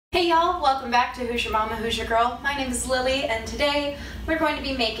Hey y'all, welcome back to Hoosier Mama, Hoosier Girl. My name is Lily and today we're going to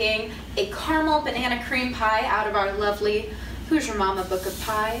be making a caramel banana cream pie out of our lovely Hoosier Mama book of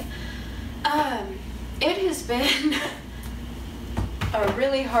pie. It has been a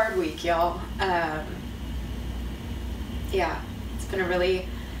really hard week, y'all. Yeah, it's been a really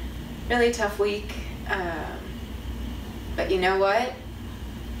tough week. But you know what?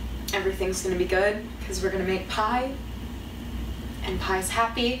 Everything's gonna be good because we're gonna make pie. And pie's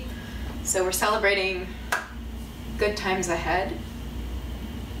happy, so we're celebrating good times ahead.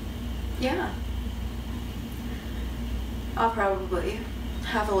 Yeah. I'll probably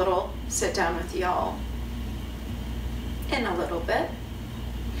have a little sit down with y'all in a little bit.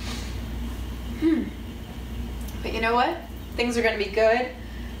 But you know what? Things are gonna be good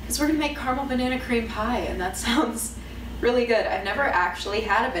because we're gonna make caramel banana cream pie, and that sounds really good. I've never actually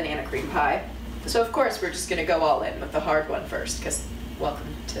had a banana cream pie. So of course we're just gonna go all in with the hard one first, because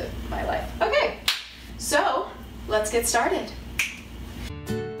welcome to my life. Okay, so let's get started.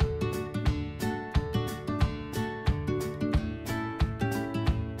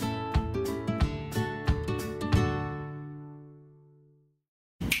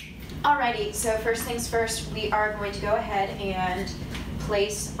 Alrighty, so first things first, we are going to go ahead and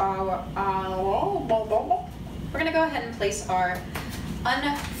place our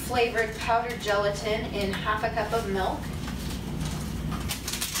unflavored powdered gelatin in half a cup of milk.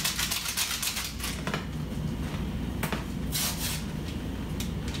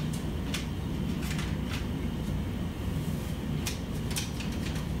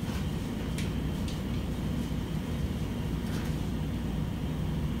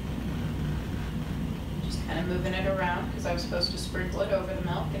 Just kind of moving it around because I was supposed to sprinkle it over the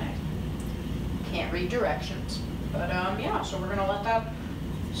milk and I can't read directions. But yeah, so we're gonna let that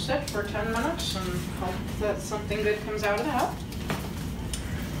sit for 10 minutes and hope that something good comes out of that.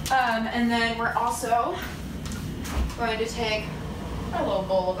 And then we're also going to take our little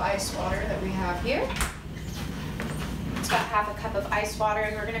bowl of ice water that we have here. It's about half a cup of ice water,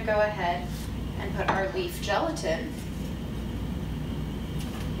 and we're gonna go ahead and put our leaf gelatin.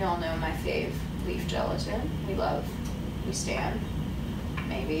 You all know my fave, leaf gelatin. We stand,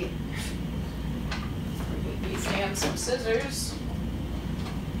 maybe. We stand some scissors.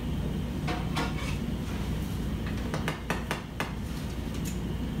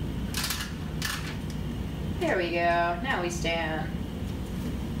 There we go, now we stand.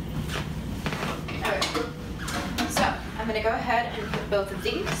 Okay, so I'm gonna go ahead and put both of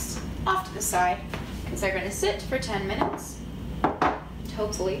these off to the side because they're gonna sit for 10 minutes,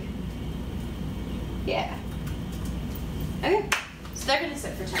 hopefully. Yeah. Okay, so they're gonna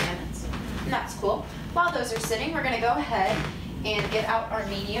sit for 10 minutes, and that's cool. While those are sitting, we're gonna go ahead and get out our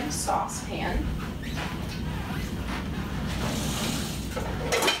medium saucepan.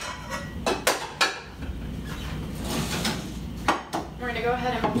 We're gonna go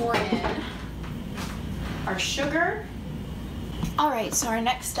ahead and pour in our sugar. All right, so our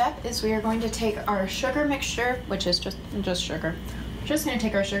next step is we are going to take our sugar mixture, which is just sugar. We're just gonna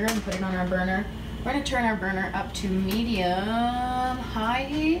take our sugar and put it on our burner. We're gonna turn our burner up to medium-high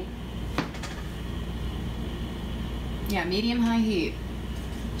heat. Yeah, medium-high heat.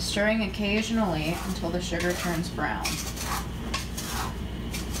 Stirring occasionally until the sugar turns brown.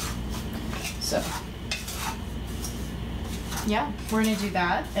 So, yeah, we're gonna do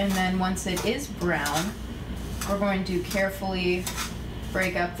that, and then once it is brown, we're going to carefully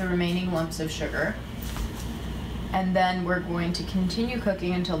break up the remaining lumps of sugar, and then we're going to continue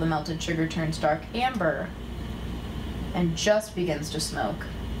cooking until the melted sugar turns dark amber and just begins to smoke.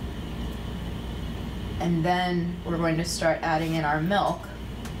 And then we're going to start adding in our milk.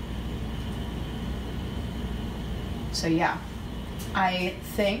 So yeah, I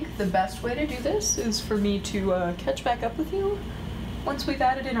think the best way to do this is for me to catch back up with you once we've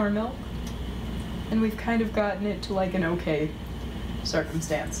added in our milk and we've kind of gotten it to like an okay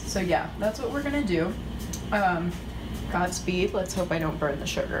circumstance. So yeah, that's what we're gonna do. Godspeed. Let's hope I don't burn the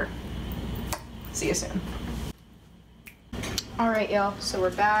sugar. See you soon. All right, y'all, so we're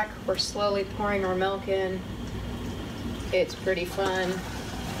back. We're slowly pouring our milk in. It's pretty fun.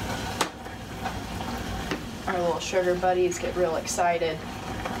 Our little sugar buddies get real excited,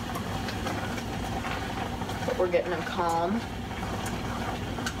 but we're getting them calm.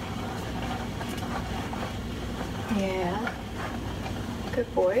 Yeah,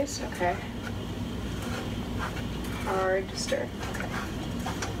 good boys, okay. Hard to stir, okay.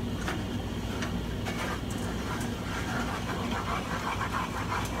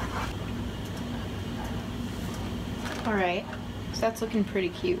 Alright, so that's looking pretty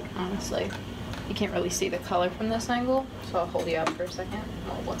cute, honestly. You can't really see the color from this angle, So I'll hold you up for a second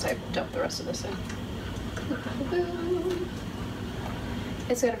once I dump the rest of this in.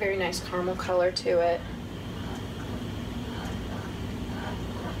 It's got a very nice caramel color to it.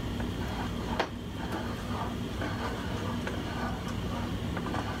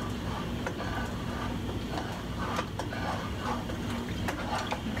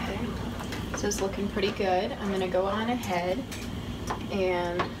 Okay, this is looking pretty good. I'm gonna go on ahead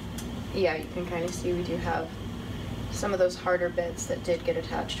and yeah, you can kind of see we do have some of those harder bits that did get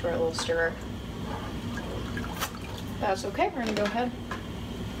attached to our little stirrer. That's okay, we're gonna go ahead,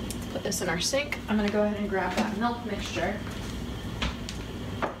 put this in our sink. I'm gonna go ahead and grab that milk mixture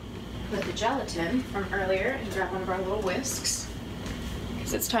with the gelatin from earlier and grab one of our little whisks.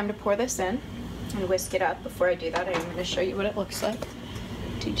 Because it's time to pour this in and whisk it up. Before I do that, I'm gonna show you what it looks like.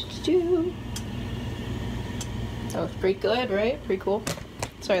 That was pretty good, right? Pretty cool.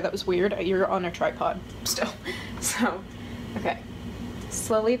 Sorry, that was weird. You're on a tripod still. So, okay.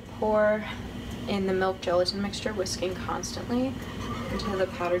 Slowly pour in the milk gelatin mixture, whisking constantly until the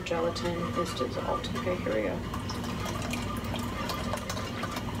powdered gelatin is dissolved. Okay, here we go.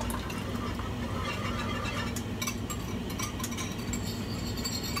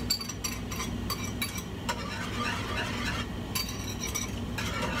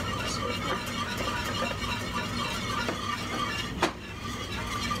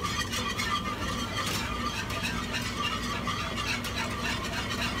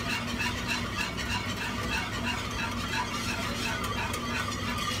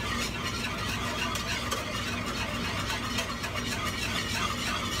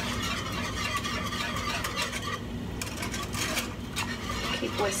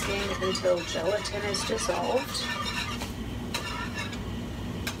 Keep whisking until gelatin is dissolved.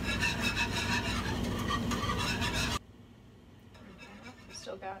 We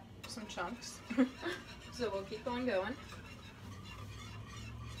still got some chunks, so we'll keep on going.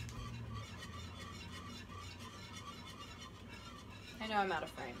 I know I'm out of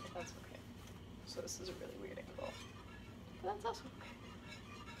frame, but that's okay. So this is a really weird angle, but that's also okay.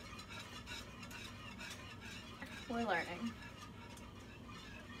 We're learning.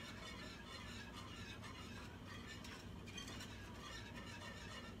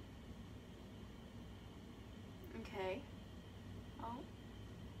 Okay. Oh.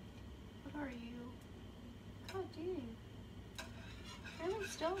 What are you? God dang. Really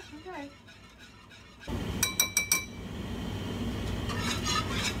still? Okay.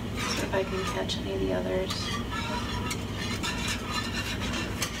 See if I can catch any of the others.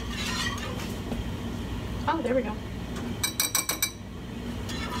 Oh, there we go.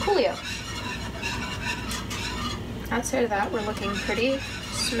 Coolio. Outside of that, we're looking pretty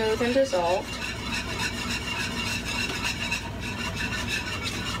smooth and dissolved.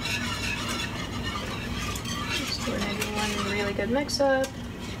 Just doing one really good mix up.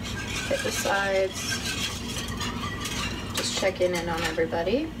 Hit the sides. Just checking in on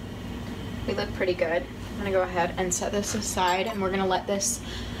everybody. We look pretty good. I'm gonna go ahead and set this aside, and we're gonna let this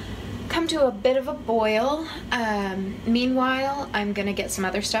come to a bit of a boil. Meanwhile, I'm gonna get some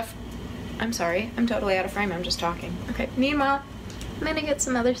other stuff. I'm sorry, I'm totally out of frame, I'm just talking. Okay, meanwhile, I'm gonna get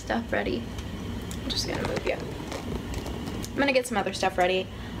some other stuff ready. I'm just gonna move you. I'm gonna get some other stuff ready,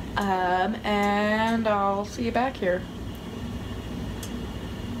 and I'll see you back here.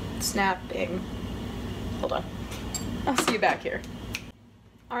 Snapping. Hold on. I'll see you back here.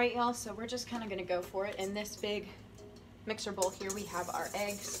 All right, y'all, so we're just kind of gonna go for it. In this big mixer bowl here, we have our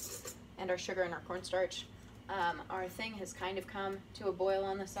eggs and our sugar and our cornstarch. Our thing has kind of come to a boil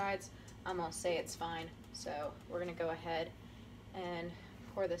on the sides. I'm gonna say it's fine. So we're gonna go ahead and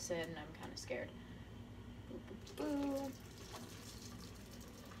pour this in. I'm kind of scared. Boop, boop, boop.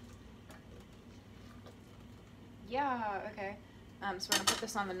 Yeah, okay. So we're gonna put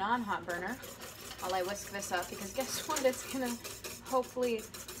this on the non-hot burner while I whisk this up, because guess what? It's gonna hopefully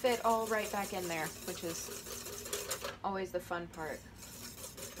fit all right back in there, which is always the fun part.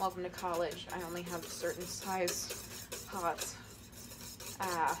 Welcome to college. I only have certain size pots.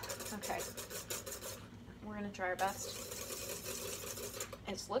 Okay. We're gonna try our best.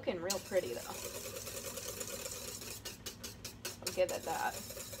 It's looking real pretty though. I'll give it that.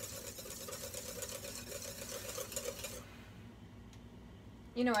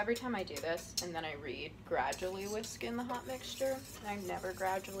 You know, every time I do this and then I read gradually whisk in the hot mixture, I never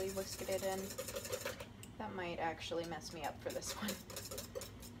gradually whisked it in. That might actually mess me up for this one.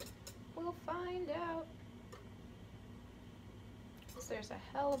 We'll find out. There's a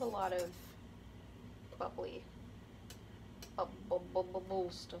hell of a lot of bubbly bubble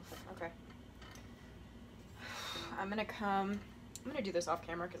stuff. Okay. I'm gonna do this off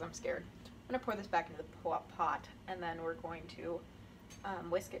camera because I'm scared. gonna pour this back into the pot, and then we're going to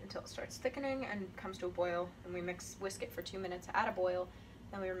whisk it until it starts thickening and comes to a boil. And we whisk it for 2 minutes at a boil,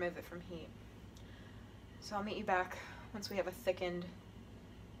 then we remove it from heat. So I'll meet you back once we have a thickened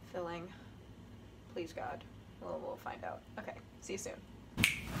filling. Please God, we'll find out. Okay, see you soon.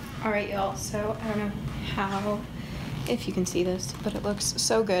 All right, y'all, so I don't know if you can see this, but it looks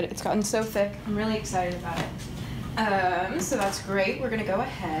so good. It's gotten so thick. I'm really excited about it. So that's great. We're gonna go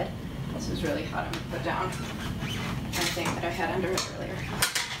ahead. This is really hot. I'm gonna put down my thing that I had under it earlier.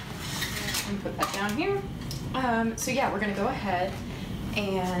 And put that down here. So yeah, we're gonna go ahead,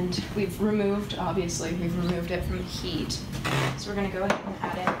 and obviously we've removed it from the heat. So we're gonna go ahead and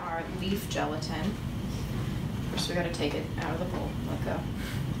add in our leaf gelatin. First we gotta take it out of the bowl. Let go.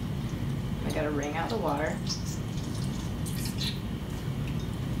 I gotta wring out the water.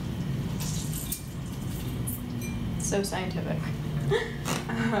 So scientific.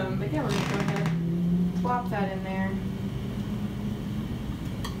 But yeah, we're gonna go ahead, plop that in there,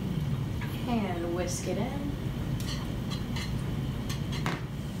 and whisk it in.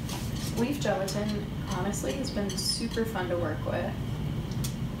 Leaf gelatin, honestly, has been super fun to work with.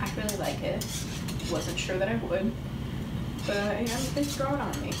 I really like it. Wasn't sure that I would, but you know, it's growing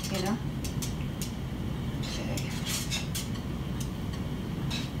on me, you know? Okay.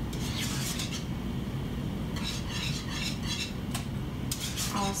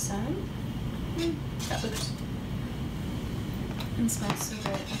 Awesome. That looks and smells so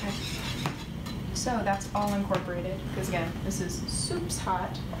good. Okay. So that's all incorporated, because again, this is soup's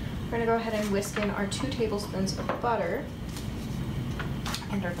hot. We're gonna go ahead and whisk in our 2 tablespoons of butter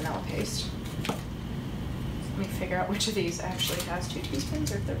and our vanilla paste. Let me figure out which of these actually has 2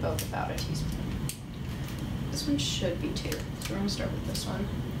 teaspoons or if they're both about a teaspoon. This one should be 2, so we're gonna start with this one.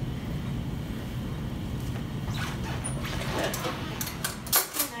 Good.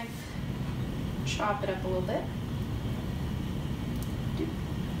 And I chop it up a little bit.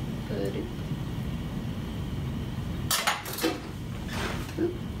 Good.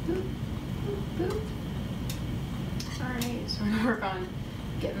 Alright, so we're gonna work on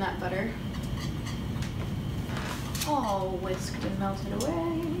getting that butter all whisked and melted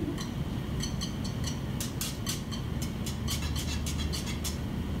away.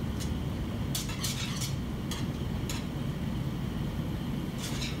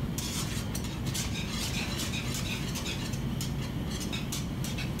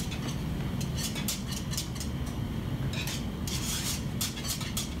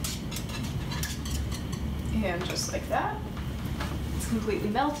 And just like that, it's completely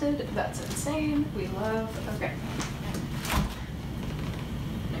melted. That's insane. We love, okay.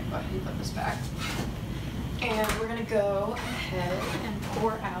 Go ahead and put this back. And we're gonna go ahead and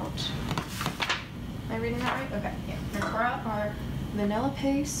pour out, am I reading that right? Okay, yeah. We're gonna pour out our vanilla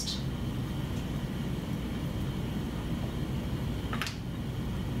paste.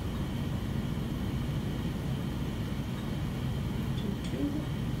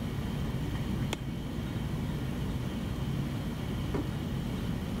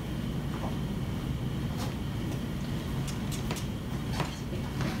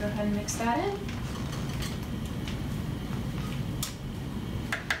 Go ahead and mix that in.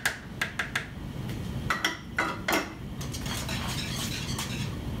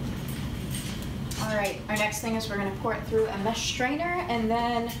 All right, our next thing is we're gonna pour it through a mesh strainer and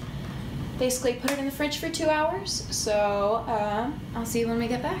then basically put it in the fridge for 2 hours. So I'll see you when we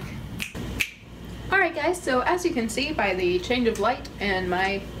get back. All right guys, so as you can see by the change of light and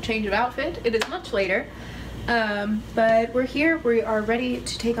my change of outfit, it is much later. But we're here, we are ready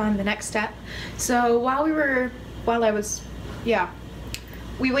to take on the next step. So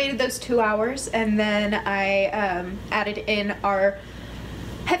we waited those 2 hours, and then I added in our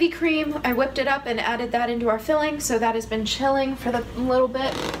heavy cream. I whipped it up and added that into our filling, so that has been chilling for the little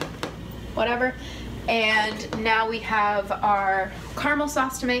bit, whatever. And now we have our caramel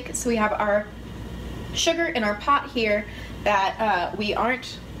sauce to make. So we have our sugar in our pot here that we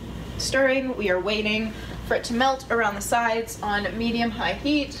aren't stirring, we are waiting for it to melt around the sides on medium-high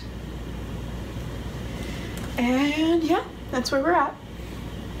heat. And yeah, that's where we're at.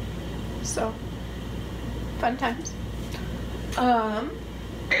 So, fun times.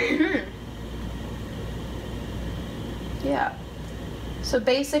 Yeah. So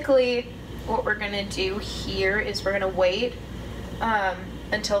basically, what we're gonna do here is we're gonna wait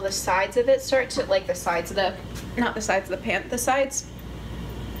until the sides of it start to, like the sides of the, not the sides of the pan, the sides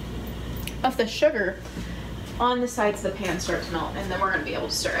of the sugar on the sides of the pan start to melt, and then we're gonna be able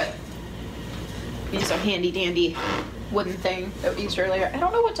to stir it. Use a handy dandy wooden thing that we used earlier. I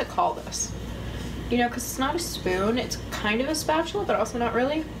don't know what to call this, you know, because it's not a spoon, it's kind of a spatula, but also not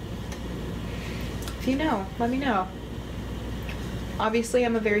really. If you know, let me know. Obviously,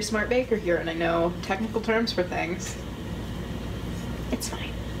 I'm a very smart baker here, and I know technical terms for things. It's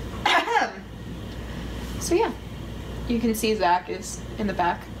fine. So yeah, you can see Zach is in the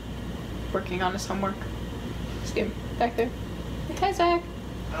back, working on his homework. See him back there. Hi, Zach.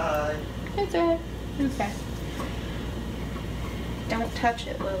 Hi. Hi, Zach. Okay. Don't touch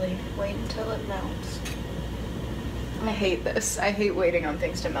it, Lily. Wait until it melts. I hate this. I hate waiting on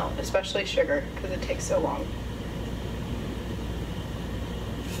things to melt, especially sugar, because it takes so long.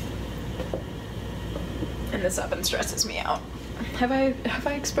 And this oven stresses me out. Have I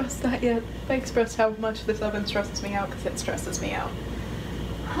expressed that yet? Have I expressed how much this oven stresses me out? Because it stresses me out.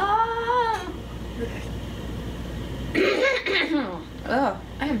 Ah! Oh,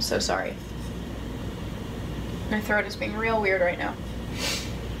 I am so sorry. My throat is being real weird right now.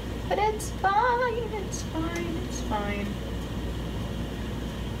 But it's fine, it's fine, it's fine.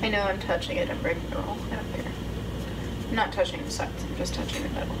 I know I'm touching it and breaking the roll. I don't care. I'm not touching the sides, I'm just touching the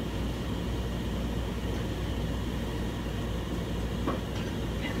middle.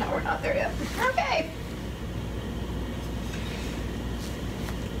 No, we're not there yet. Okay.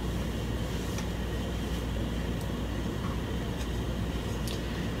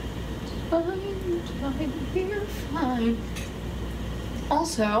 Fine, you're fine.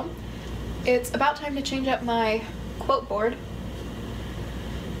 Also, it's about time to change up my quote board.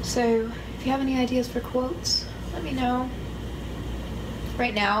 So, if you have any ideas for quotes, let me know.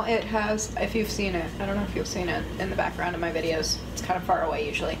 Right now, it has, if you've seen it, I don't know if you've seen it in the background of my videos. It's kind of far away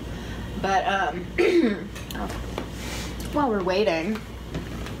usually. But, oh, while we're waiting,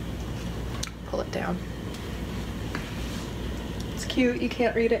 pull it down. It's cute. You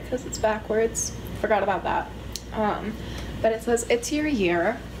can't read it because it's backwards. Forgot about that. But it says, "It's your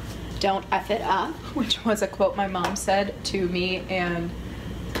year. Don't F it up," which was a quote my mom said to me and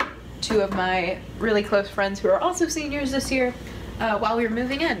two of my really close friends who are also seniors this year while we were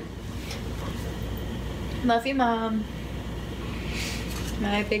moving in. Love you, Mom.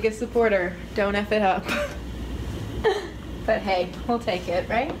 My biggest supporter. Don't F it up. But hey, we'll take it,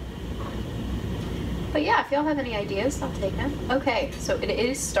 right? But yeah, if y'all have any ideas, I'll take them. Okay, so it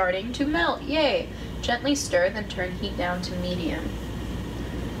is starting to melt. Yay! Gently stir, then turn heat down to medium.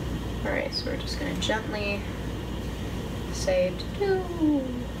 Alright, so we're just gonna gently say do-do,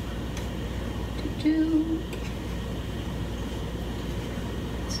 do-do,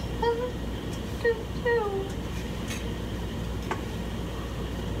 do-do.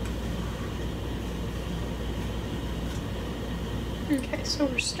 Okay, so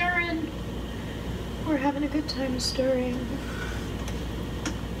we're stirring. We're having a good time stirring.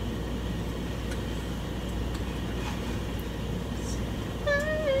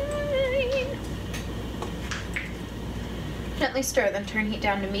 Gently stir, then turn heat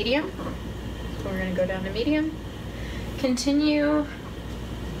down to medium. So we're gonna go down to medium. Continue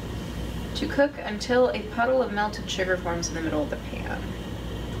to cook until a puddle of melted sugar forms in the middle of the pan.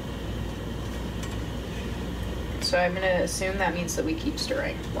 So I'm gonna assume that means that we keep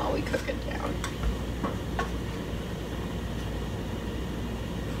stirring while we cook it down.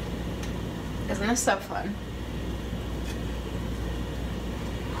 Isn't this so fun?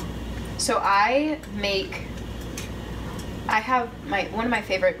 So I have one of my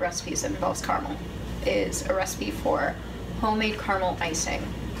favorite recipes that involves caramel is a recipe for homemade caramel icing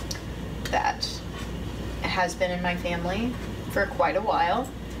that has been in my family for quite a while.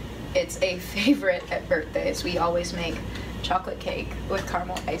 It's a favorite at birthdays. We always make chocolate cake with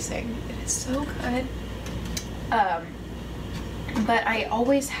caramel icing. It is so good. But I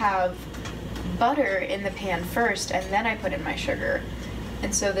always have butter in the pan first and then I put in my sugar.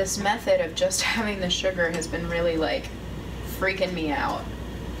 And so this method of just having the sugar has been really like freaking me out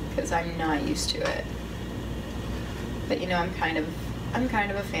because I'm not used to it. But you know, I'm kind of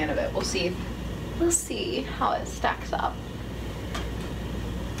a fan of it. We'll see how it stacks up.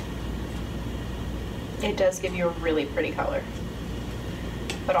 It does give you a really pretty color.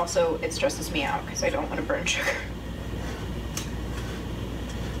 But also it stresses me out because I don't want to burn sugar.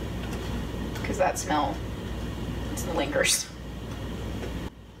 Because that smell, it lingers.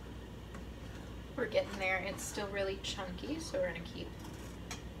 We're getting there. It's still really chunky, so we're gonna keep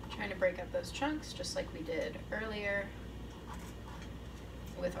trying to break up those chunks just like we did earlier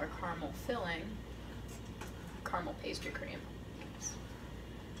with our caramel filling, caramel pastry cream.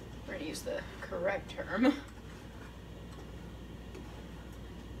 We're gonna use the correct term.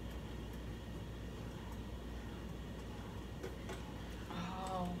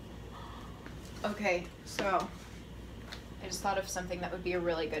 Oh. Okay, so I just thought of something that would be a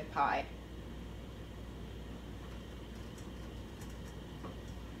really good pie.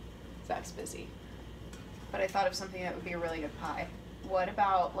 Zach's busy. but I thought of something that would be a really good pie. What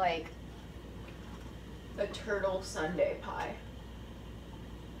about like a turtle sundae pie?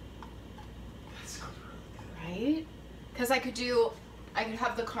 That sounds really good. Right? Because I could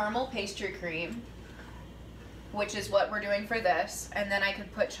have the caramel pastry cream, which is what we're doing for this, and then I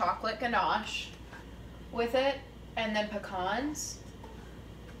could put chocolate ganache with it, and then pecans.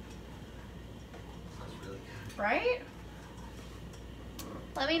 Sounds really good. Right?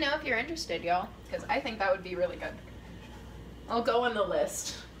 Let me know if you're interested, y'all, because I think that would be really good. I'll go on the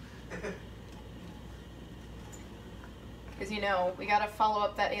list. Because, you know, we gotta follow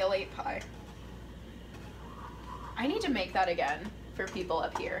up that ale 8 pie. I need to make that again for people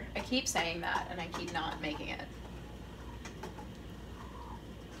up here. I keep saying that, and I keep not making it.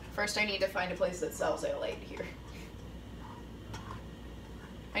 First, I need to find a place that sells ale 8 here.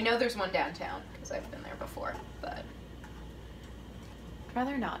 I know there's one downtown, because I've been there before, but I'd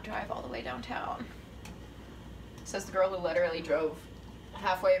rather not drive all the way downtown. Says the girl who literally drove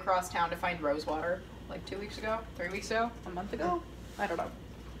halfway across town to find Rosewater, like 2 weeks ago, 3 weeks ago, a month ago? I don't know.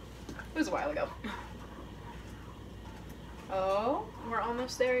 It was a while ago. Oh, we're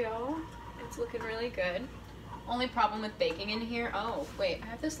almost there, y'all. It's looking really good. Only problem with baking in here, oh, wait, I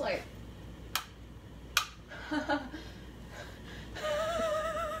have this light.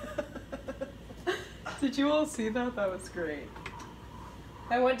 Did you all see that? That was great.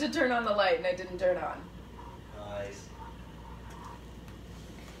 I went to turn on the light and I didn't turn on. Nice.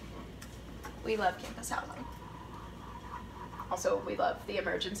 We love campus housing. Also, we love the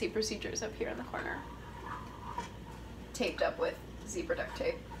emergency procedures up here in the corner. Taped up with zebra duct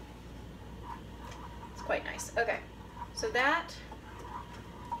tape. It's quite nice. Okay, so that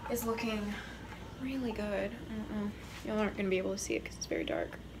is looking really good. Y'all aren't gonna be able to see it because it's very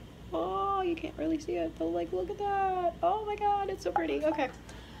dark. Oh, you can't really see it, but like, look at that. Oh my God, it's so pretty. Okay,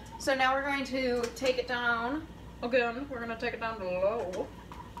 so now we're going to take it down. Again, we're gonna take it down low.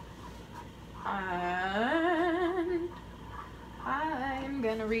 And I'm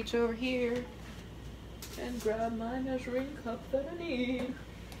gonna reach over here and grab my measuring cup that I need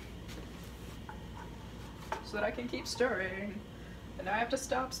so that I can keep stirring. And now I have to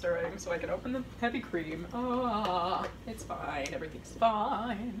stop stirring so I can open the heavy cream. Ah, it's fine. Everything's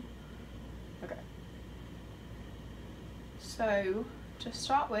fine. Okay. So, to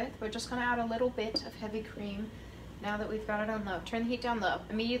start with, we're just gonna add a little bit of heavy cream now that we've got it on low. Turn the heat down low.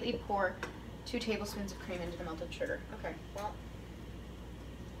 Immediately pour 2 tablespoons of cream into the melted sugar. Okay, well.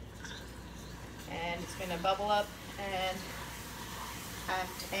 And it's gonna bubble up and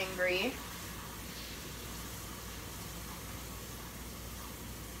act angry.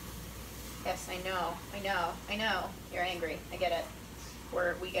 Yes, I know. You're angry. I get it.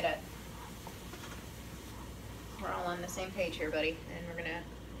 We get it. We're all on the same page here, buddy. And we're gonna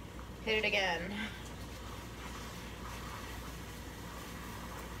hit it again.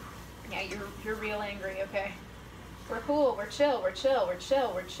 Yeah, you're real angry, okay? We're cool, we're chill.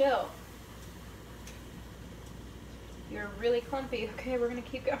 You're really clumpy. Okay, we're gonna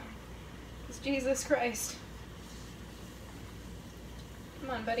keep going. It's Jesus Christ. Come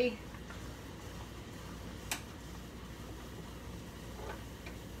on, buddy.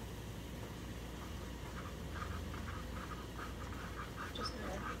 Just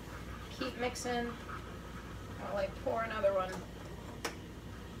gonna keep mixing. I'll like pour another one.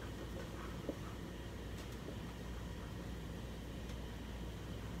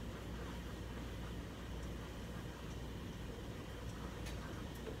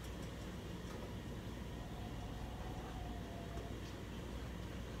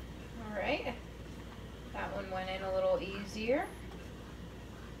 Alright, that one went in a little easier,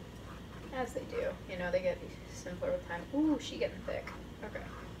 as they do. You know, they get simpler with time. Ooh, she getting thick. Okay.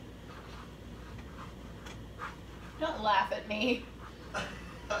 Don't laugh at me.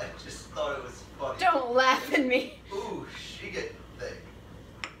 I just thought it was funny. Don't laugh at me. Ooh, she getting thick.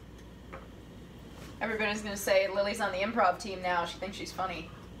 Everybody's gonna say Lily's on the improv team now. She thinks she's funny.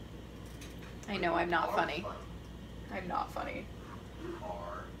 I know I'm not funny. I'm not funny. You are.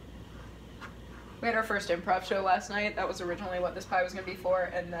 We had our first improv show last night. That was originally what this pie was going to be for.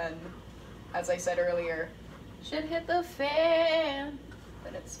 And then, as I said earlier, shit hit the fan.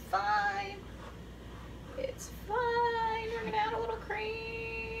 But it's fine. It's fine. We're going to add a little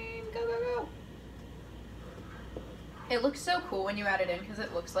cream. Go, go, go. It looks so cool when you add it in because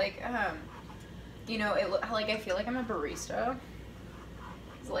it looks like, you know, like I feel like I'm a barista.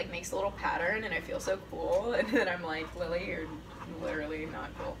 It like makes a little pattern and I feel so cool. And then I'm like, Lily, you're literally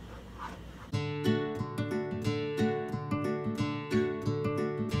not cool.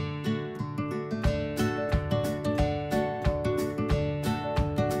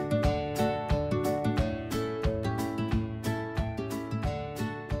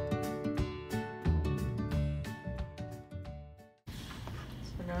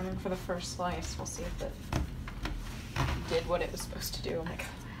 going in for the first slice. We'll see if it did what it was supposed to do. Oh my god,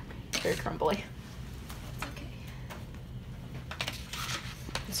 very crumbly. It's okay.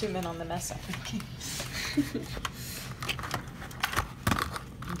 Zoom in on the mess I'm making.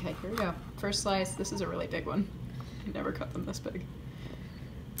 Okay, here we go. First slice. This is a really big one. I never cut them this big.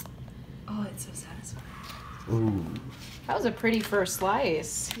 Oh, it's so satisfying. Ooh. That was a pretty first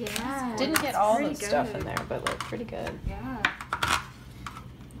slice. Yeah. Didn't get all the stuff in there, but like pretty good. Yeah.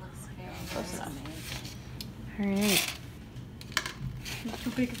 Looks Close enough. amazing. Alright. Not too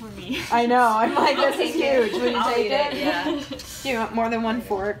big for me. I know, I'm like, this is huge. Will you I'll take eat it? Yeah. Do you want more than one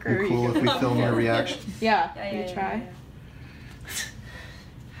fork? Or Be cool if we film your reaction. Yeah, Yeah, you try.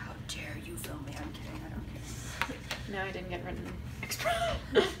 How dare you film me? I'm kidding. I don't care. No, I didn't get written extra.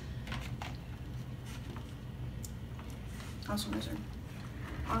 Awesome, lizard.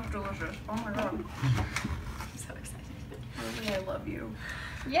 Oh, delicious. Oh my god. I'm so excited. Rosie, I love you.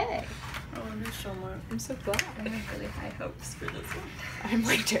 Yay. I love you so much. I'm so glad. I have really high hopes for this one. I'm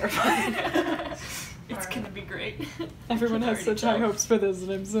like terrified. It's gonna be great. Everyone I has can such already high tell. hopes for this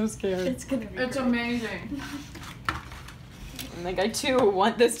and I'm so scared. It's gonna be It's great. amazing. I'm like, I too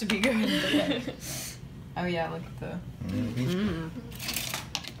want this to be good. Oh yeah, look at the... Mm-hmm.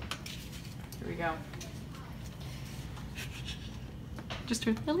 Here we go. Just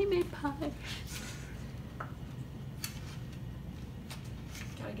a really made pie.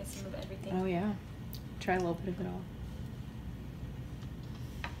 Gotta get some of everything. Oh yeah. Try a little bit of it all.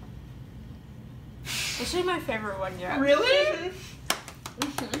 This is my favorite one yet. Really?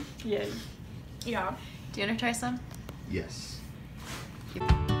 Yay. Yeah. Do you want to try some? Yes.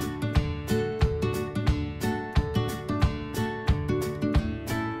 Yep.